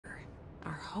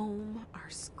home, our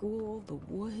school, the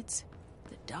woods,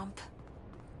 the dump.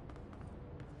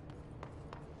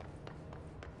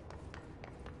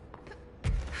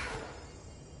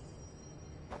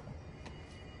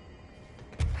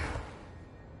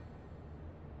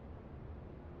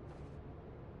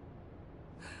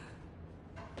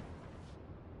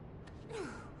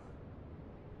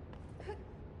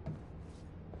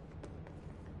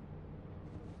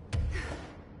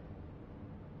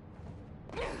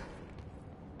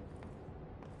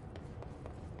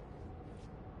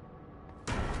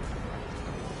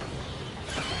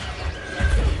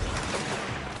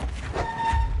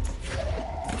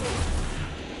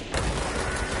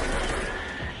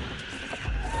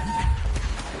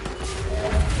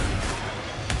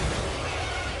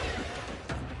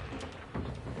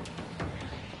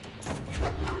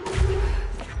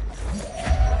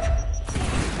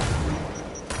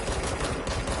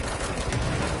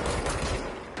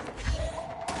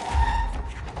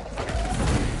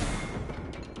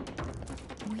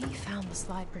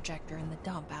 Slide projector in the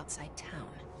dump outside town.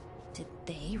 Did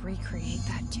they recreate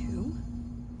that too?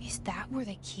 Is that where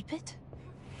they keep it?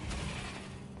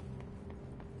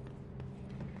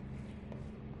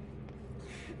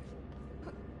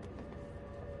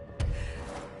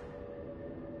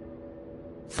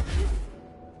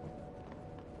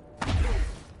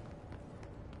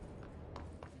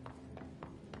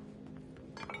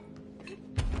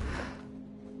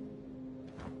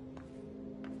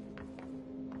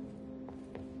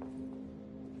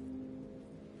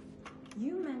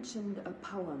 You mentioned a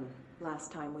poem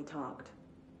last time we talked.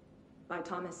 By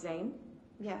Thomas Zane?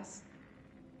 Yes.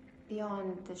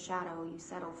 Beyond the shadow you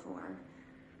settle for,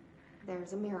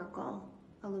 there's a miracle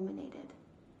illuminated.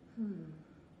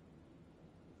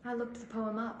 I looked the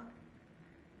poem up.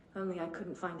 Only I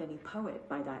couldn't find any poet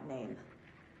by that name.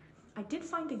 I did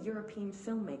find a European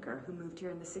filmmaker who moved here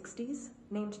in the 60s,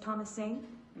 named Thomas Zane.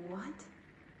 What?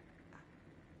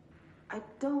 I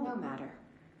don't... No matter.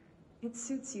 It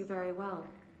suits you very well.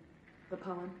 The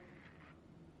poem.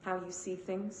 How you see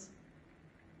things.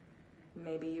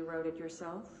 Maybe you wrote it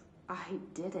yourself? I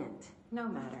didn't. No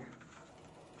matter.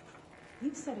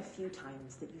 You've said a few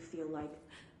times that you feel like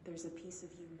there's a piece of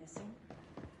you missing.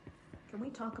 Can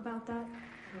we talk about that?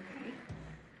 Okay.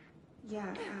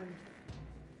 Yeah,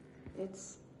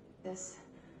 it's this...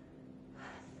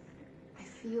 I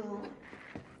feel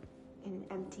an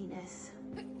emptiness,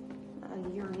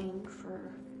 a yearning for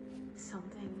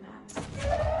something that's...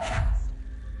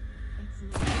 It's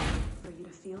normal for you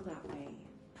to feel that way.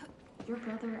 Your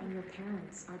brother and your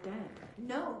parents are dead.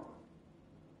 No.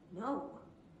 No.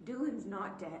 Dylan's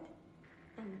not dead.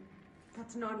 And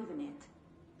that's not even it.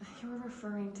 You're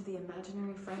referring to the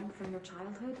imaginary friend from your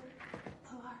childhood?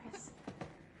 Polaris.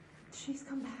 She's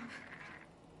come back.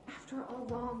 After a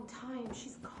long time,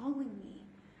 she's calling me.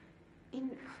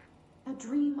 In a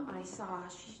dream I saw,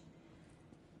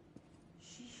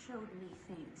 she showed me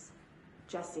things.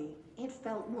 Jesse. It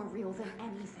felt more real than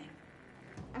anything.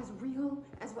 As real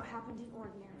as what happened in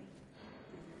Ordinary.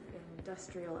 An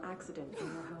industrial accident in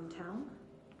your hometown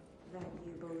that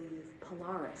you believe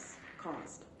Polaris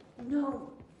caused.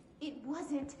 No, it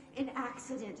wasn't an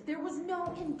accident. There was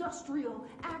no industrial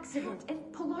accident,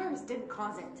 and Polaris didn't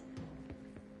cause it.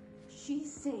 She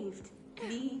saved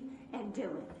me and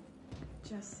Dylan.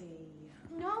 Jesse.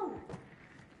 No!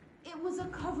 It was a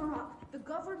cover-up. The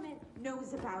government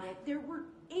knows about it. There were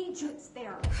agents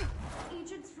there.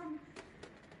 Agents from...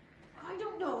 I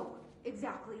don't know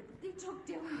exactly, but they took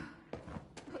Dylan.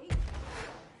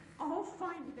 I'll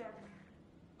find them.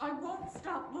 I won't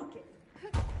stop looking.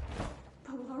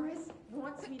 Polaris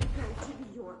wants me to go to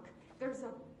New York. There's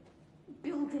a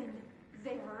building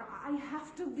there. I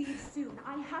have to leave soon.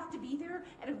 I have to be there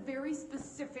at a very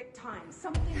specific time.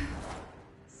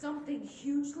 Something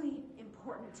hugely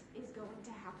important is going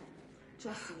to happen.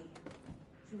 Jesse,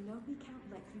 you know we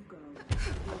can't let you go.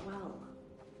 You're well.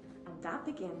 And that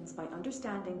begins by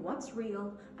understanding what's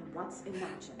real and what's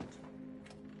imagined.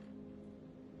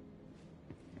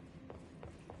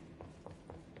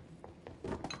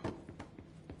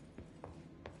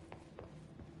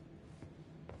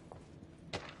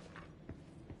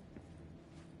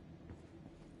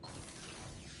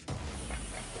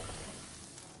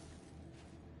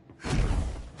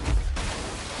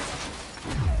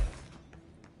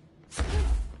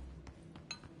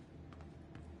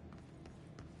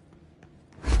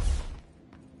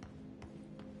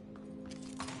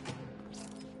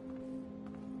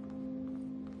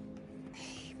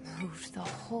 Moved the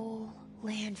whole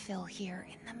landfill here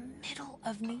in the middle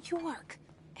of New York,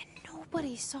 and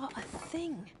nobody saw a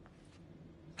thing.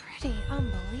 Pretty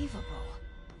unbelievable.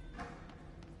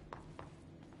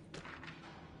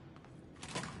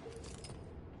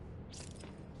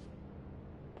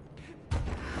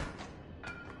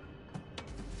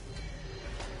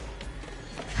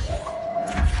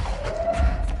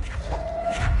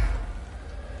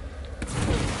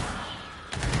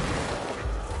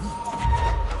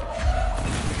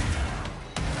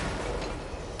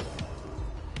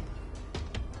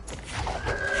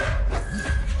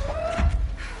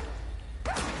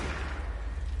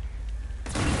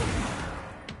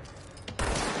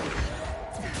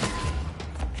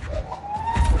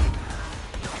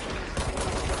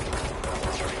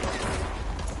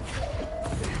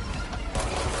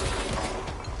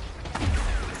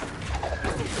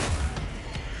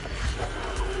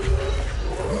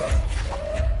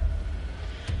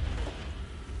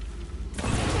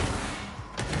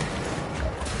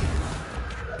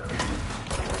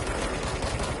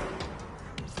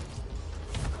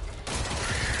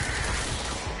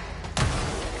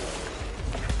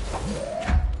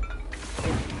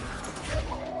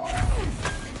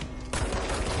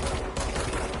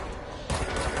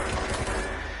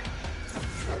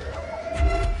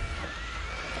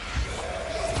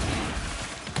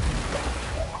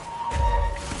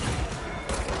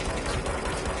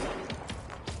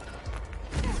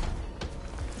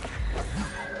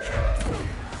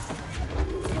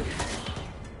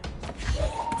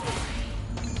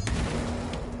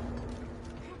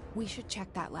 We should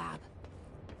check that lab.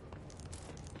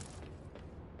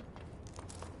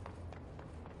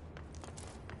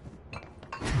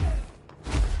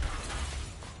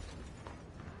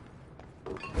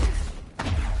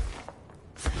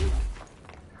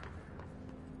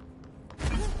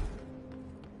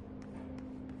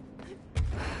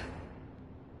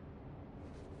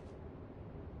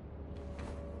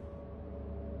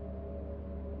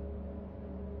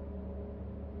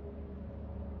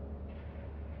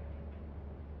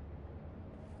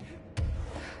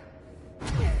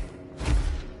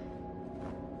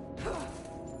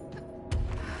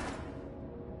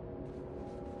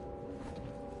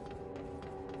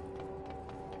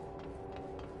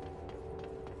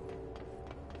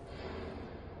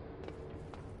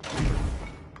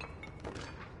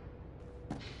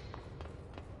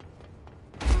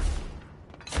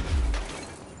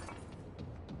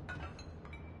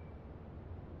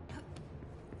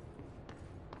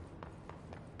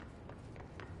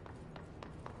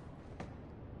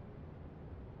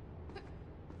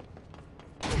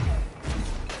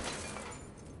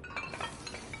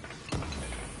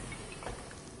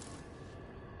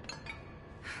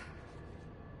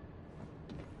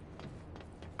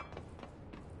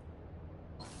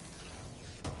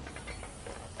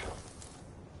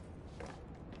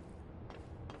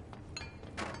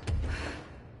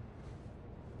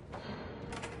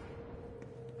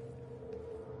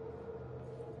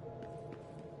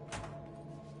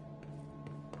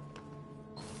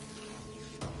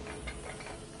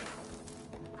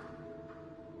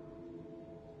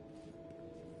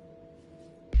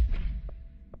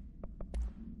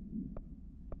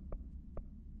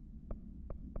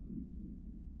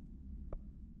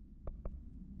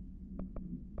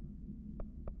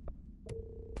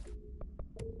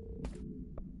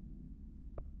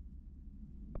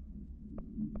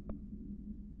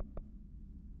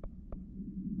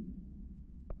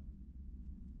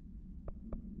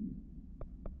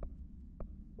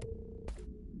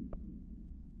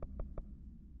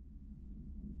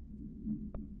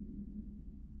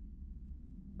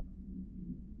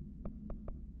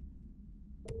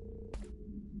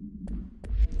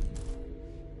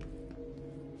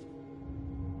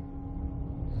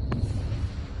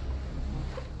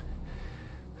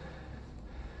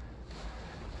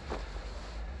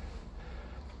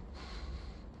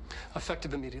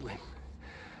 Effective immediately.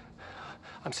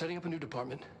 I'm setting up a new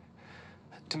department.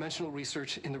 Dimensional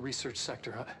research in the research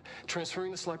sector.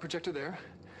 Transferring the slide projector there.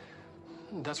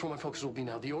 That's where my focus will be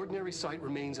now. The ordinary site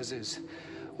remains as is.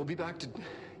 We'll be back to...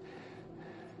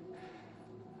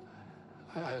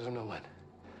 I don't know when.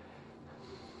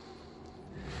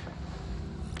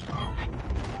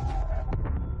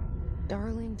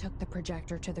 Darling took the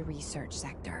projector to the research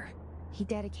sector. He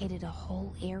dedicated a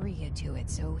whole area to it,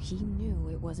 so he knew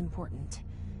it was important.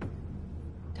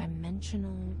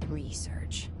 Dimensional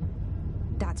research.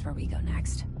 That's where we go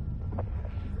next.